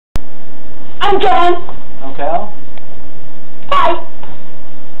I'm Jon. I'm Cal. Hi.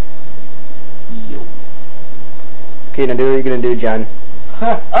 Yo. Okay, now do what you're gonna do, Jon.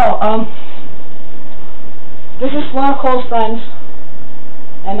 This is one of Cole's friends,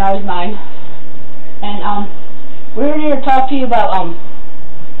 and now he's mine. And we're here to talk to you about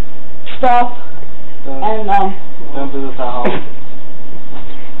stuff. And don't do this at home.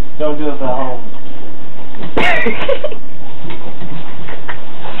 Don't do this at home.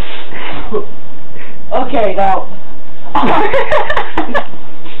 Okay, now.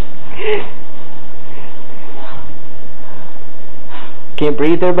 Can't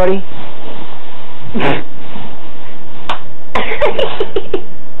breathe there, buddy?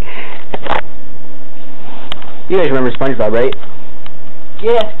 You guys remember SpongeBob, right?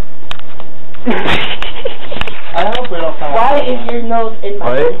 Yeah. I hope we don't find Why is your nose in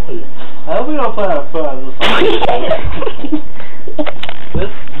my face? I hope we don't put our foot on this one.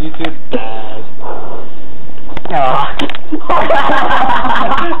 This YouTube bad. I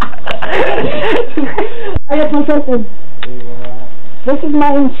got my question. This is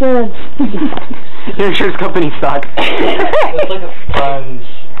my insurance. Your insurance company sucks. It's like a sponge.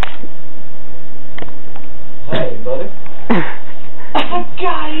 Hey, buddy. I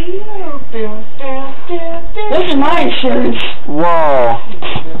got you. This is my insurance. Whoa.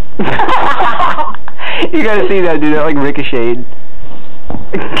 You gotta see that, dude. That like ricocheted.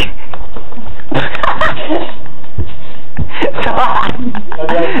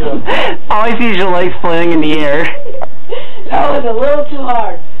 All I see is your legs flailing in the air. That was a little too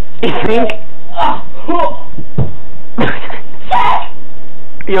hard. You think?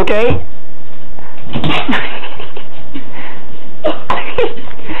 You okay?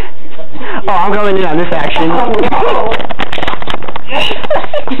 Oh, I'm going in on this action.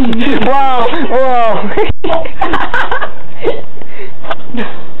 Whoa, whoa.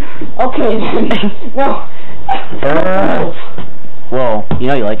 Okay, no. Whoa, you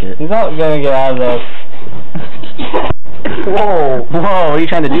know you like it. He's not gonna get out of this. Whoa, whoa, what are you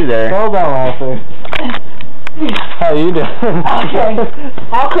trying to do there? Slow down, Arthur. How you doing? Okay.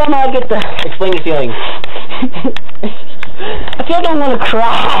 How come I get the... Explain your feelings. I feel like I'm gonna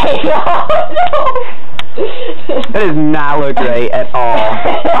cry. That does not look right at all.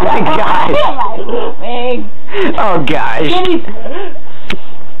 Oh my gosh. Oh gosh. Kitties.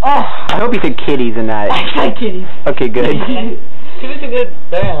 Oh. I hope you said kitties and not... I said kitties. Okay, good. Kitty's a good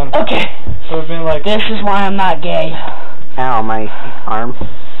band. Okay. So we're being like... This is why I'm not gay. Ow, my arm.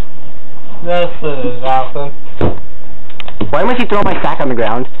 This is awesome. Why must you throw my sack on the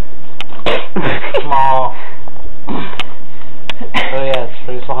ground? Small. Oh yeah, it's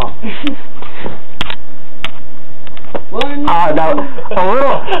pretty small. Now, a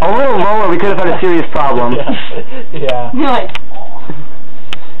little lower, we could have had a serious problem. Yeah. Like,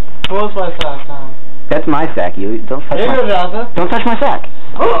 What was my sack on? That's my sack. You don't touch Here you go, my. Jonathan. Don't touch my sack.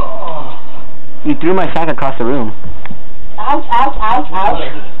 You threw my sack across the room. ouch, ouch, ouch, ouch.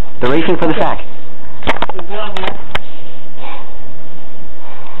 They're racing for the sack. Is it on here?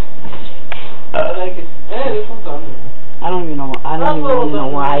 Hey, this one's on here. I don't even know. I don't even know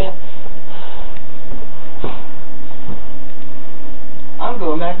why. I'm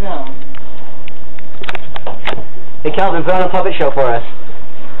going back down. Hey, Calvin, put on a puppet show for us.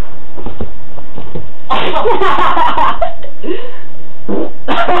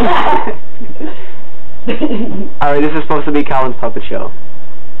 Alright, this is supposed to be Calvin's puppet show.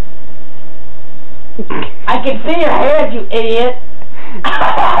 I can see your head, you idiot.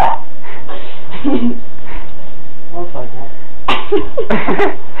 One second.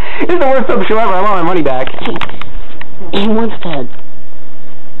 It's the worst puppet show ever. I want my money back. He wants to.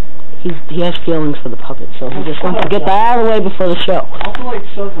 He has feelings for the puppet show. He just wants to get that out of the way before the show. I also like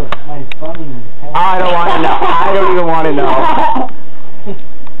shows of my funny. I don't want to know. I don't even want to know.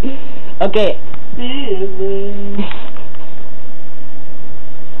 Okay.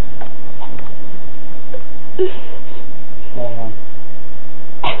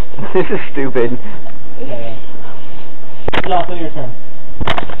 This is stupid. Jonathan, your turn.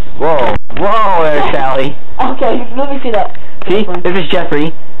 Whoa. Whoa there, Sally. Okay, let me see that. See? This is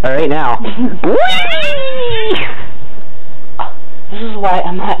Jeffrey. Alright, now. This is why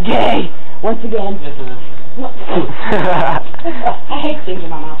I'm not gay. Once again. This is. I hate things in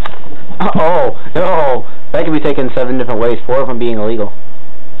my mouth. Oh, no. That can be taken 7 different ways, 4 of them being illegal.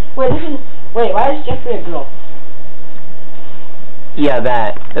 Wait, why is Jeffrey a girl? Yeah,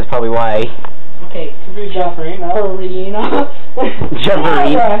 that's probably why. Okay. Could be Jeffrey, no?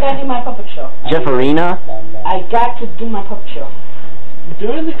 Jefferina? I gotta do my puppet show. Jefferina? I got to do my puppet show.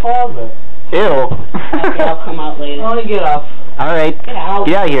 Do it in the closet. Ew. Okay, I'll come out later. I want to get up. Alright. Get out.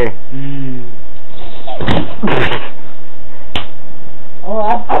 Get out of here. Oh,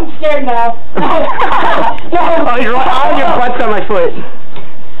 I'm scared now. Oh, you're right. Oh, your butt's on my foot.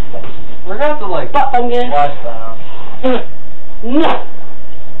 We're gonna have to like watch that. No.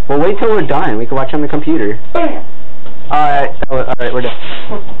 Well, wait till we're done. We can watch on the computer. Alright, we're done.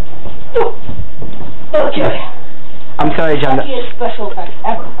 Okay. I'm sorry, John. Luckiest special effect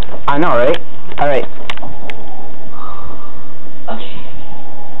ever. I know, right? Alright. Okay.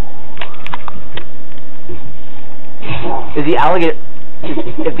 Is the alligator...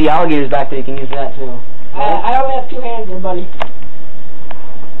 If the alligator's back there, you can use that too. I only have 2 hands here, buddy.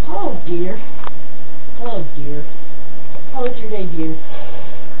 Oh, dear. Oh, dear. How was your day, dear?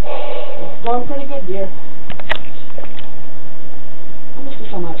 It's going pretty good, dear. I miss you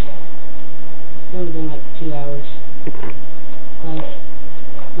so much. It's only been like 2 hours.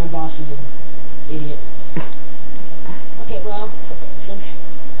 My boss is an idiot. Okay, well, since,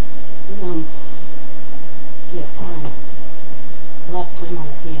 yeah, fine. I left him on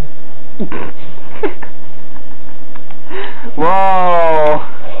the hand. Whoa!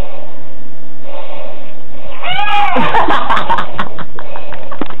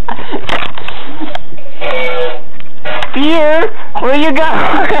 Dear, where you going?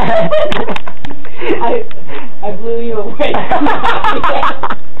 I blew you away.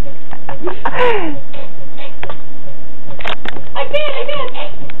 I can't.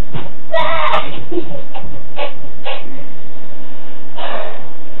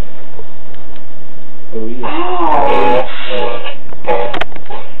 Oh yeah.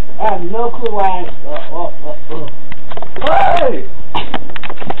 I have no clue why Hey!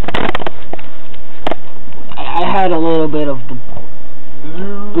 I had a little bit of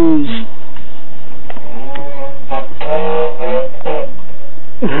booze.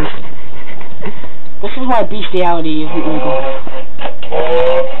 This is why bestiality isn't legal.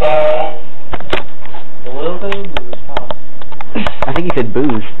 A little bit of booze, huh? I think he said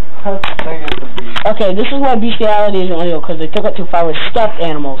booze. Okay, this is why bestiality isn't legal, because they took it too far with stuffed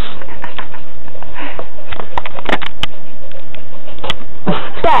animals.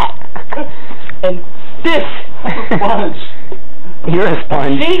 That! And this! Sponge. You're a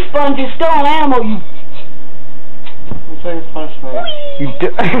sponge. See, sponge is still an animal, you... Looks like a sponge, mate. You do...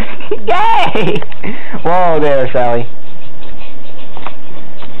 Yay! Whoa there, Sally.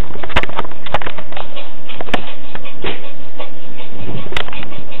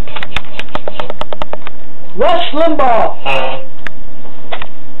 Rush Limbaugh!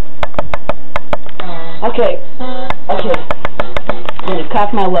 Okay. I'm gonna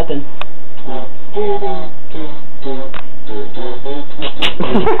cock my weapon.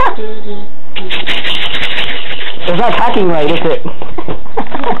 It's not cocking right, is it?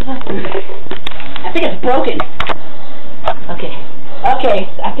 I think it's broken. Okay.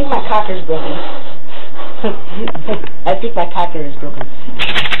 I think my cocker's broken. I think my cocker is broken.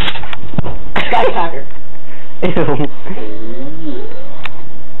 Sky cocker. Ew.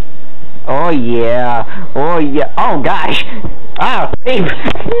 Oh yeah. Oh yeah. Oh gosh. Ah, babe.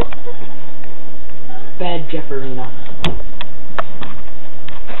 Bad Jefferina.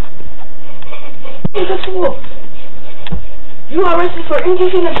 Hey, that's a wolf. You are arrested for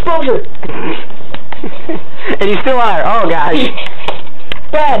indecent exposure. And you still are. Oh gosh.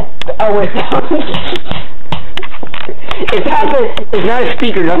 Bad. Oh wait. It's not a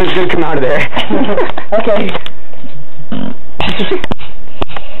speaker. Nothing's gonna come out of there. Okay.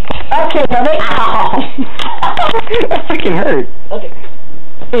 Okay, now they... Ow! That freaking hurt. Okay.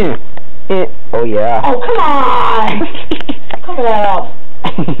 Oh yeah. Oh, come on! Cover that up.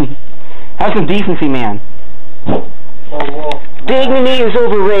 Have some decency, man. Oh, wolf. Dignity is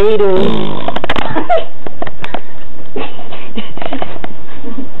overrated.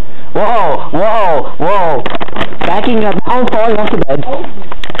 Whoa. Backing up. I'm falling off the bed.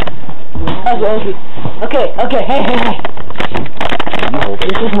 Okay, hey.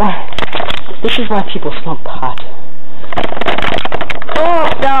 This is why people smoke pot. Oh,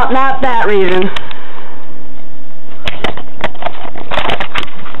 no, not that reason.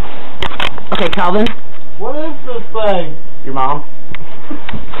 Okay, Calvin. What is this thing? Your mom.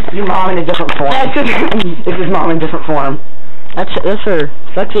 Your mom in a different form. It's his mom in different form. That's her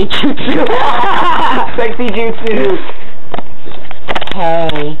sexy jutsu. Sexy jutsu.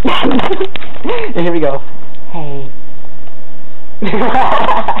 Hey. And here we go. Hey.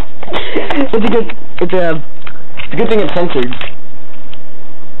 It's a good thing it's censored.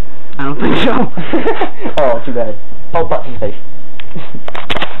 I don't think so. Oh, too bad. Oh, butt in the face.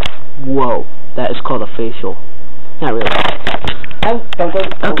 Whoa, that is called a facial. Not really.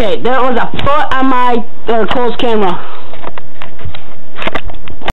 Okay, there was a foot on my closed camera.